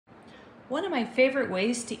One of my favorite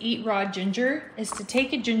ways to eat raw ginger is to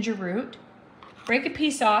take a ginger root, break a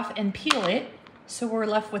piece off and peel it, so we're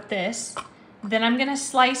left with this. Then I'm gonna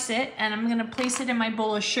slice it and I'm gonna place it in my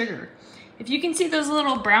bowl of sugar. If you can see those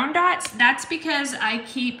little brown dots, that's because I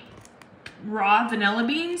keep raw vanilla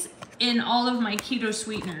beans in all of my keto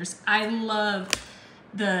sweeteners. I love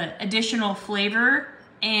the additional flavor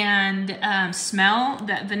and smell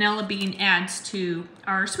that vanilla bean adds to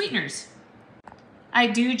our sweeteners. I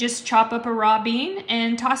do just chop up a raw bean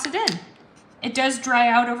and toss it in. It does dry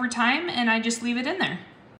out over time and I just leave it in there.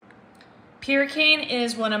 Purecane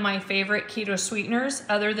is one of my favorite keto sweeteners.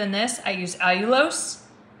 Other than this, I use allulose.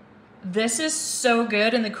 This is so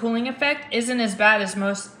good and the cooling effect isn't as bad as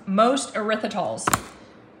most erythritol.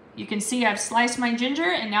 You can see I've sliced my ginger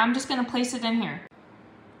and now I'm just gonna place it in here.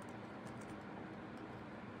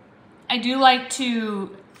 I do like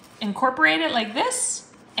to incorporate it like this,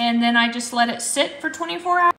 and then I just let it sit for 24 hours.